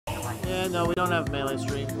no, we don't have melee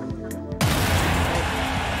stream.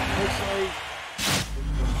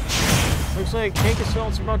 Looks like Cake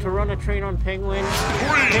Assault's about to run a train on Penguin.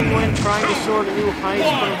 Penguin trying to sort a new heist,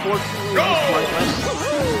 but unfortunately he's flightless.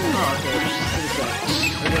 Oh, okay.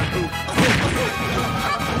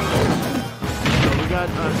 So we got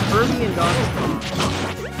Kirby and Donkey Kong.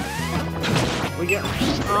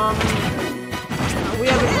 We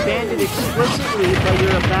haven't banned it explicitly, but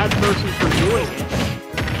you're a bad person for doing it.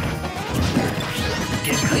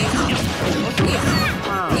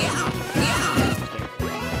 Wow.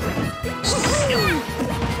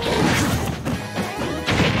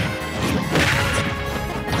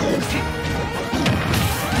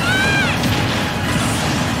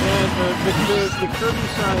 The Kirby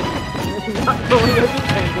side is not going as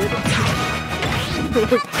intended. The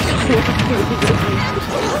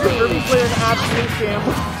Kirby played an absolute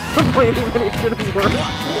shambles, complaining that it shouldn't work.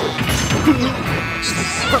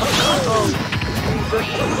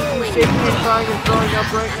 He's shaking and crying and throwing up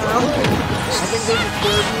right now. I think they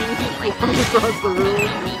disturbed me from across the room.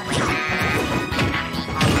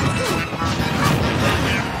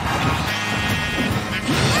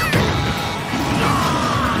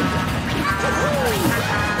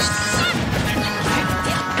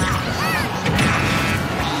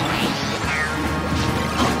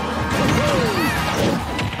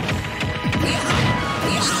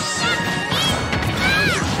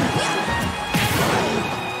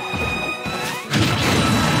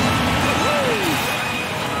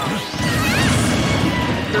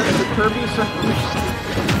 Kirby so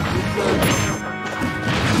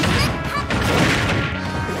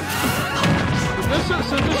this one's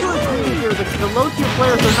clean here. The low tier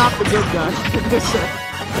players are not the good guys.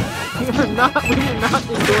 We do not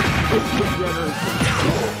endorse this degeneracy.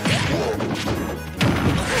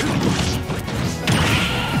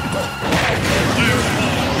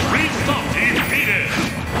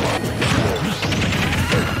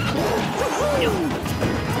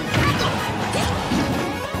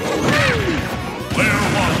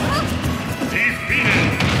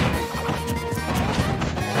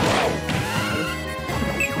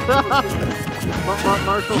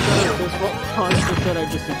 Marshall said it's his fault. Constance said I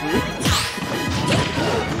disagree.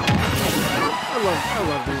 I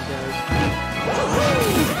love these guys.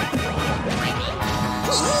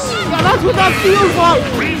 Yeah, that's what that feels like!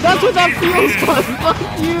 That's what that feels like! Fuck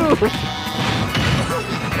you!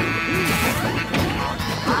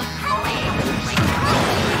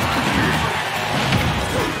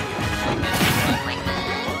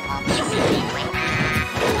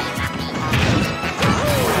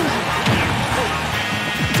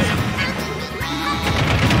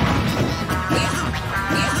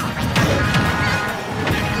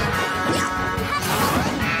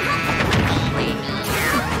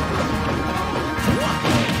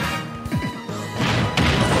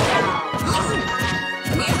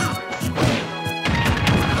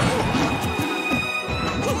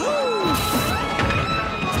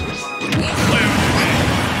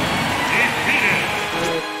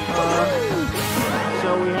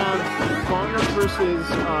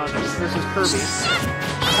 Versus Kirby.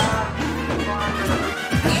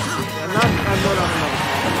 I'm not on another side.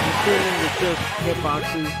 I'm assuming it's just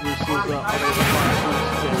hitboxes versus other hitboxes.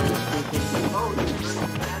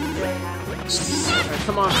 Alright,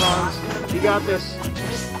 come on, Fonz. You got this.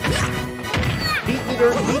 Beat the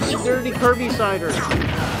dirty Kirby cider.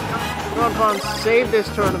 Come on, Fonz. Save this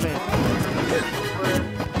tournament.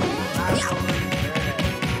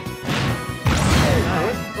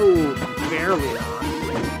 Oh, barely on.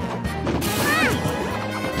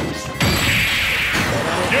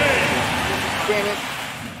 Damn it.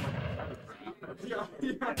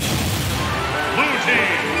 Blue team.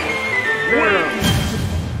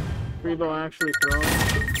 Freebo actually throwing.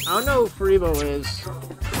 I don't know who Freebo is.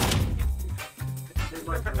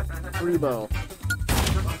 Freebo.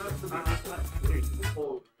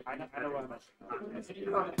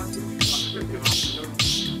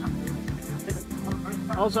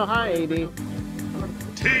 Also, hi, AD.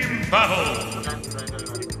 Team battle.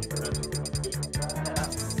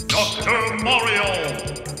 Dr. Mario.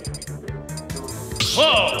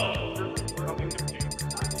 Club.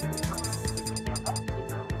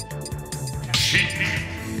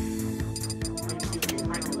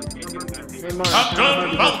 Hey, Mark,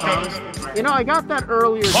 you know, I got that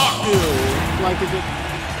earlier too. Like, is it?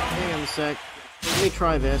 Hang on a sec. Let me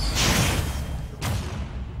try this.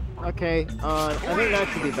 Okay, I think that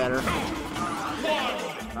should be better.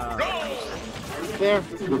 There.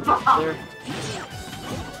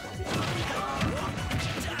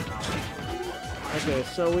 Okay,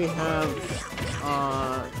 so we have,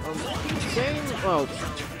 same, well,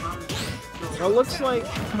 Well, it looks like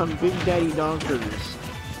BigDaddyDonkers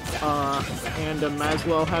and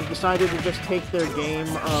Mazl0w have decided to just take their game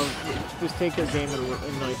and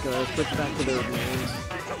like switch back to their mains.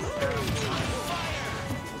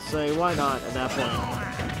 Say why not at that point.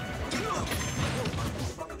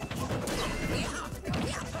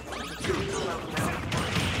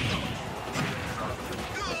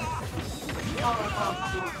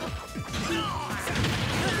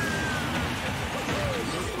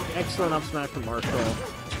 Excellent up smash from Mazl0w.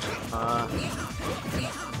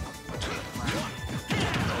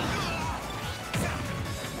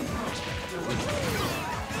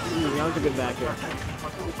 That was a good back here.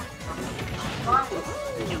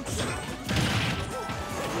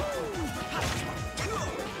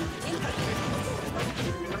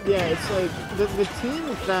 Yeah, it's like the team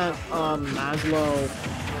that Mazl0w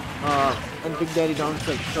and BigDaddyDonkers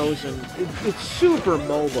have chosen. It's super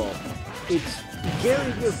mobile. It's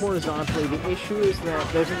very good horizontally. The issue is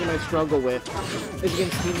that the thing they might struggle with is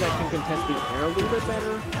against teams that can contest the air a little bit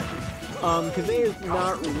better. Because they is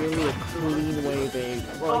not really a clean way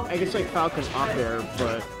well, I guess like Falcon up air,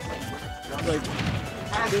 but like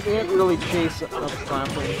they can't really chase up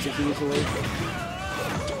platforms as easily.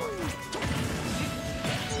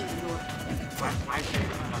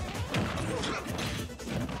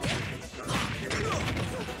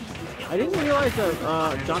 I didn't realize that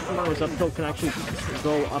Dr. Mario's up tilt can actually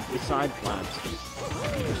go up the side flaps.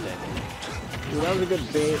 Interesting. Well, that was a good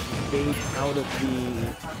bait out of the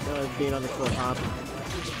bait on the full hop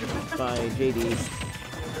by JD.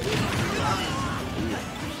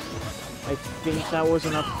 I think that was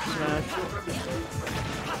an up smash.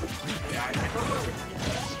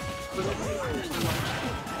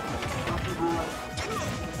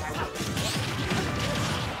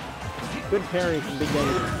 Good parry from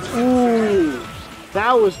BigDaddy. Ooh,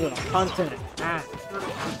 that was the content.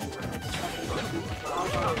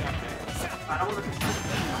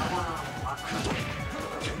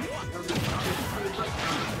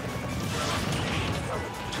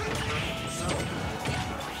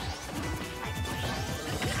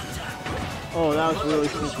 Oh, that was really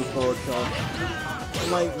sneaky forward tilt.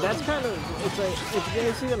 Like, that's kind of, it's like, if you're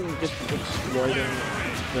gonna see them just exploiting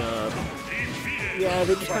the, yeah,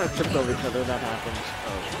 they just kind of tripped over each other, that happens.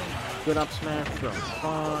 Oh, good up smash from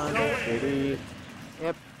Fawn, maybe,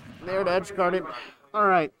 yep, there to edge guard it.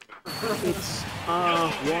 Alright, it's, it's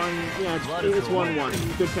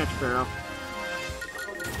 1-1. Good catch, Pharaoh.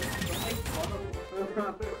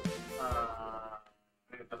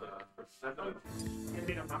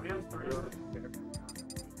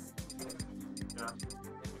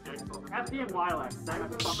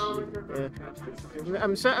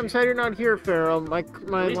 I'm sad you're not here, Pharaoh. My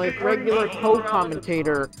regular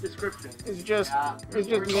co-commentator is just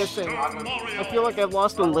missing. I feel like I've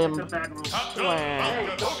lost a limb.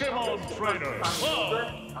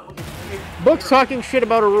 Book's talking shit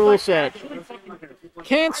about a rule set.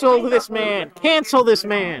 Cancel this man. Cancel this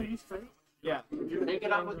man. Yeah.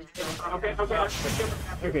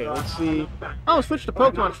 Okay, let's see. Oh, switch to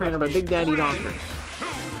Pokemon Trainer by BigDaddyDonkers.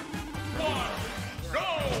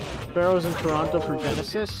 Pharaoh's in Toronto for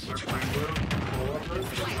Genesis.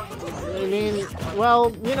 I mean,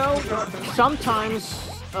 well, you know, sometimes,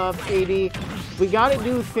 AD, we gotta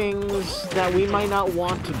do things that we might not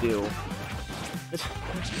want to do.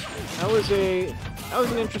 That was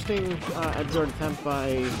an interesting edgeguard attempt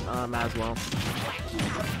by Mazl0w.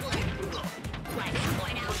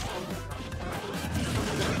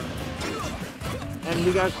 And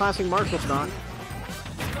we got a classic Marshall stock.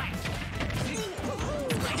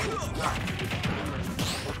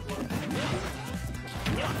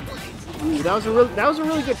 Ooh, that was a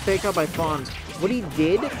really good fake out by Fawns. What he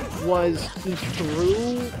did was he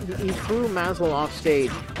threw Mazl0w off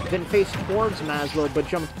stage, then faced towards Mazl0w but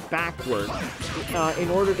jumped backward in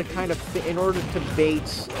order to bait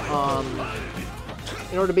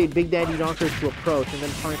BigDaddyDonkers to approach and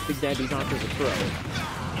then punish BigDaddyDonkers approach.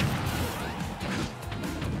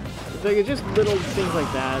 Like, it's just little things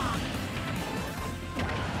like that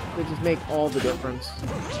that just make all the difference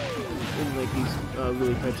in like these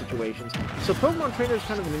really tight situations. So Pokemon Trainer is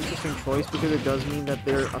kind of an interesting choice because it does mean that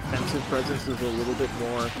their offensive presence is a little bit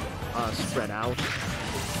more spread out.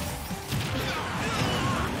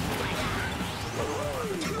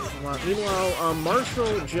 Meanwhile,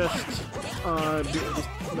 Marshall just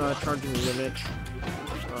charging limit.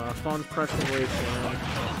 Fawn's pressing where he can.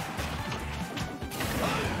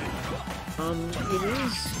 It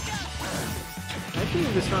is... Actually,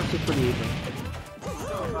 this knocks it pretty even.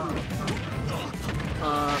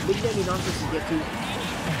 BigDaddyDonkers get to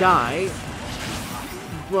die,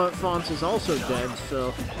 but Fonz is also dead,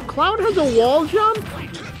 so... Cloud has a wall jump?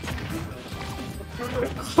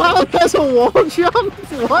 Cloud has a wall jump?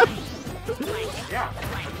 What? Yeah.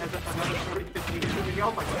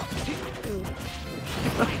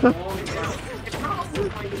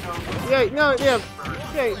 Yeah, no, yeah.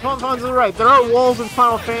 Yeah, Fonz is right. There are walls in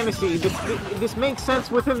Final Fantasy. This makes sense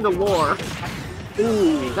within the lore.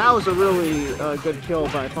 Ooh, that was a really good kill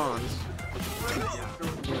by Fonz.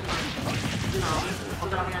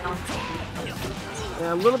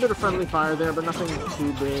 Yeah, a little bit of friendly fire there, but nothing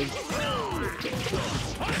too big.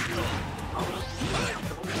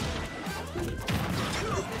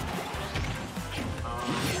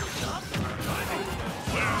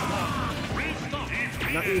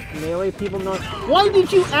 Not used melee people know. Why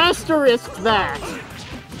did you asterisk that?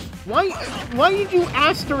 Why did you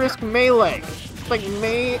asterisk melee? Like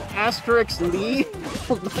May asterisk Lee?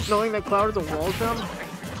 Not knowing that Cloud is a wall jump?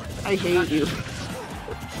 I hate you.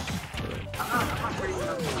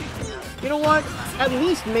 You know what? At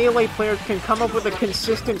least melee players can come up with a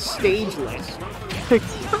consistent stage list.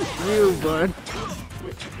 You, bud.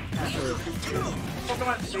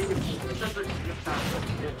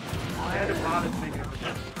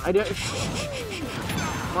 I did.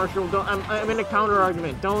 Marshall, don't. I'm in a counter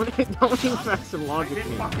argument. Don't infect and logic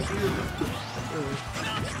me.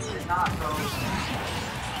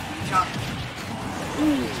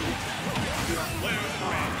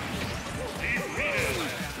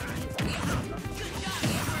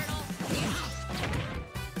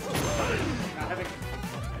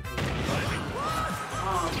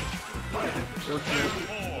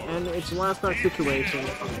 And it's last knock situation.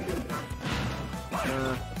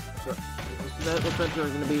 That looks like they're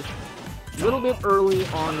going to be a little bit early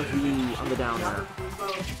on the down there.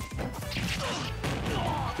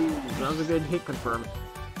 Ooh, that was a good hit confirm.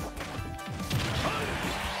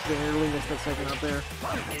 Barely missed that second out there.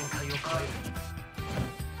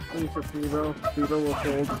 Looking for Freebo. Freebo will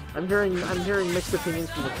hold. I'm hearing mixed opinions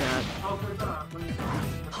from the chat.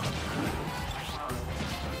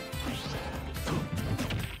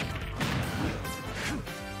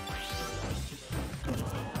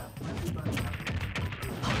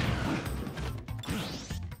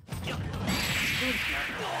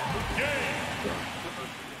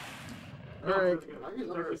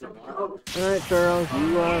 Alright, Pharaoh,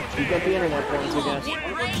 you got the internet points, I guess.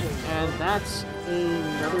 And that's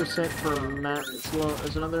another set for Mazl0w.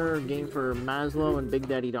 There's another game for Mazl0w and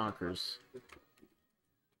BigDaddyDonkers.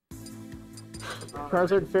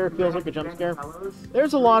 Charizard Fair feels like a jump scare.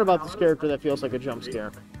 There's a lot about this character that feels like a jump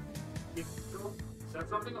scare. That's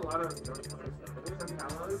something a lot of players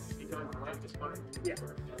because life is fun. Yeah.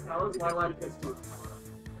 Talos, why life is fun.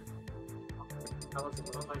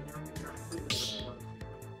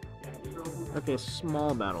 Okay,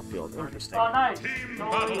 small battlefield. Interesting. Oh, nice. Team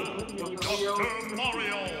Battle, Dr.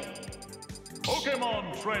 Mario.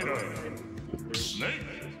 Pokemon Trainer. Snake.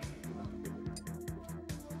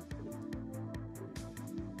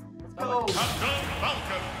 Let's go. Captain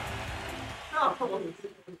Falcon. No.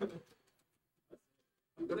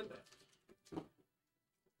 I'm good at that.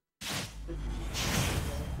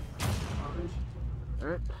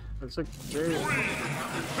 Alright, looks like very...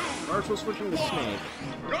 Marshall switching to Snake,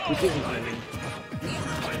 which isn't hiding.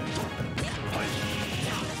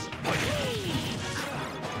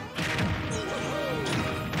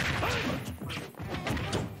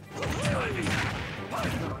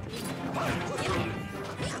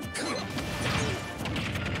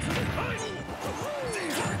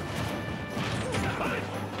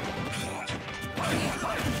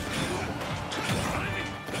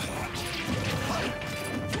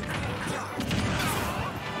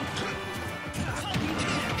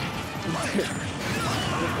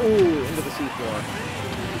 Ooh, into the C4.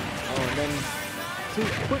 Oh, and then two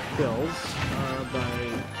quick kills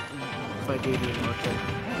by JD and Marshall.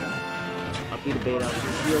 Upbeat a bait out with the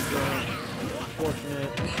shield drone.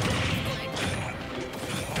 Unfortunate.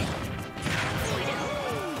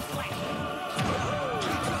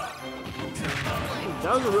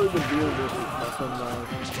 That was a really good deal versus some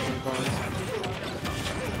Bonds.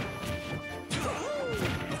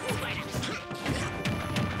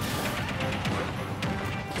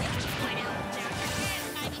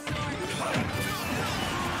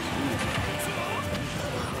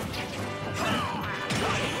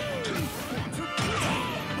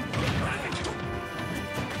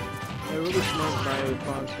 Really smart by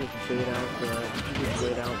Fonz with bait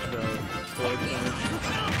out the storage center.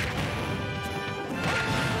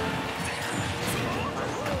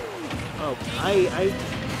 Oh, I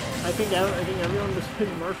think everyone was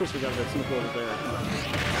thinking Marshall forgot that C4 was there.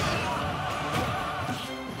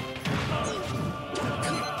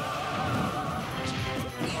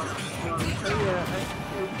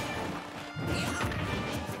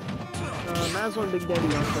 Mazl0w and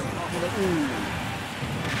BigDaddyDonkers. Ooh.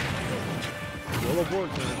 Wheel of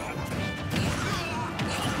Fortune.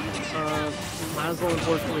 Mazl0w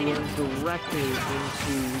unfortunately went directly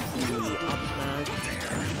into the up smash.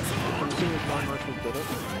 I'm assuming why Marshall did it.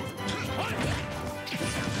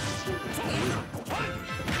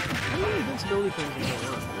 How many invincibility things is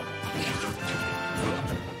there?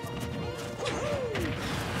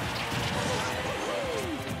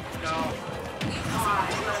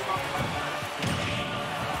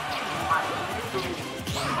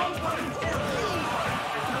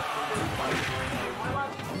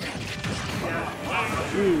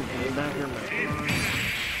 Ooh, back here, man.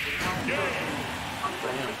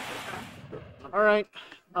 Alright,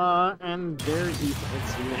 and there's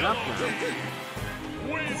it's even up now.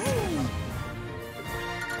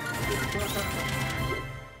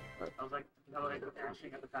 I was like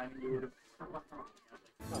dashing at the time you would have.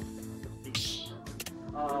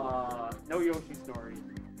 No Yoshi story.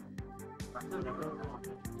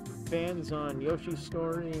 Fans on Yoshi's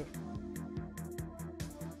Story.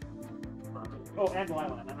 Oh, and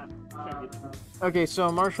Lilat. Okay, so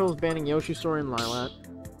Marshall's banning Yoshi's Story and Lilat.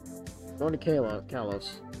 Going to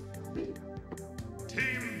Kalos.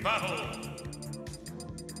 Team battle.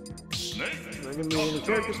 Snake. We're gonna be any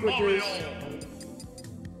character switches.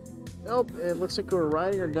 Nope, it looks like we're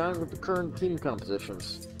riding or dying with the current team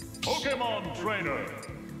compositions. Pokemon Trainer.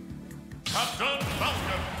 Captain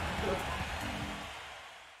Falcon.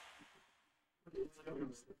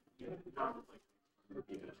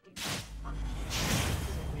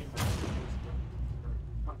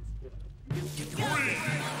 Three, 2,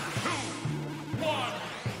 1,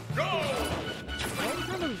 go! I'm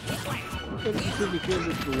kind of interested because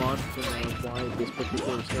it's the launch and why this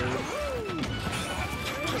particular series.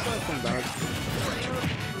 It's nothing bad.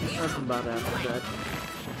 Nothing bad after that.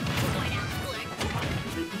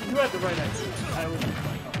 You had the right answer. I was.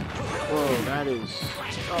 Whoa, that is.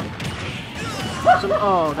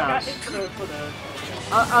 Oh, that was.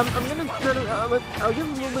 I'm gonna try to. I'll give a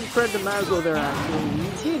little bit of credit to Mazl0w there. Actually, he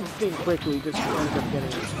did think quickly, just ended up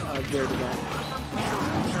getting geared again.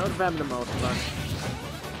 That would have happened the most, but.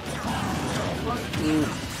 Ooh.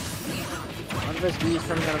 One of the best views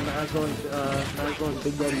coming out of Mazl0w and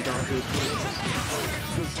BigDaddyDonkers.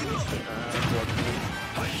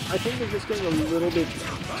 I think they're just getting a little bit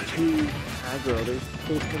too aggro. They're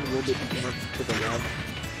pushing a little bit too much to the left.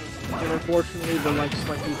 And unfortunately, the like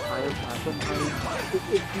slightly higher platform height,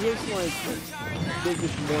 it feels like they're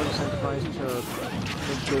just more incentivized to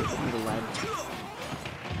go from the ledge.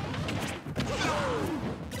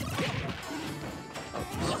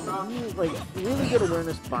 Like really good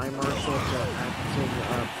awareness by Marshall to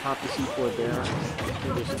pop the C4 there,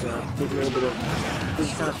 and just take a little bit of,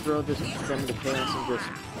 just kind of throw this them into chaos and just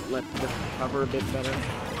let them cover a bit better.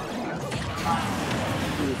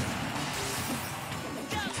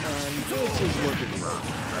 And this is looking rough.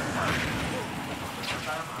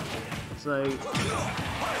 It's like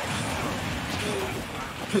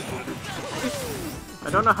I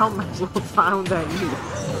don't know how Mazl0w found that either.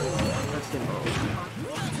 That's the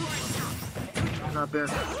not there.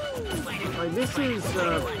 Like this is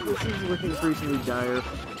looking increasingly dire.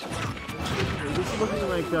 This is looking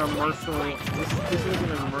like Marshall. This is looking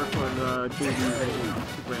like Marshall and JD's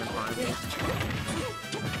Grand Finals.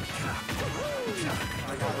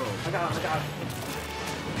 I got him.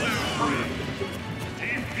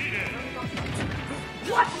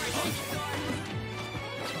 What?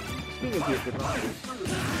 Speaking of good bodies.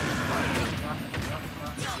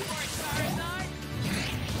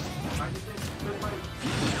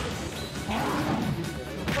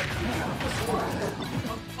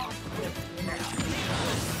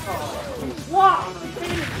 Wow!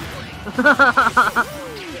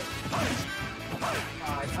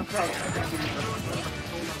 I'm proud.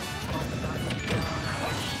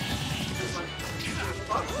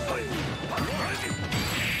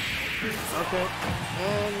 Okay,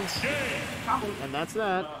 and that's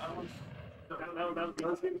that. That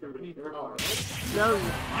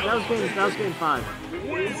was game 5.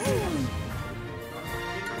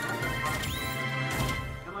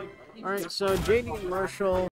 All right, so JD and Marshall.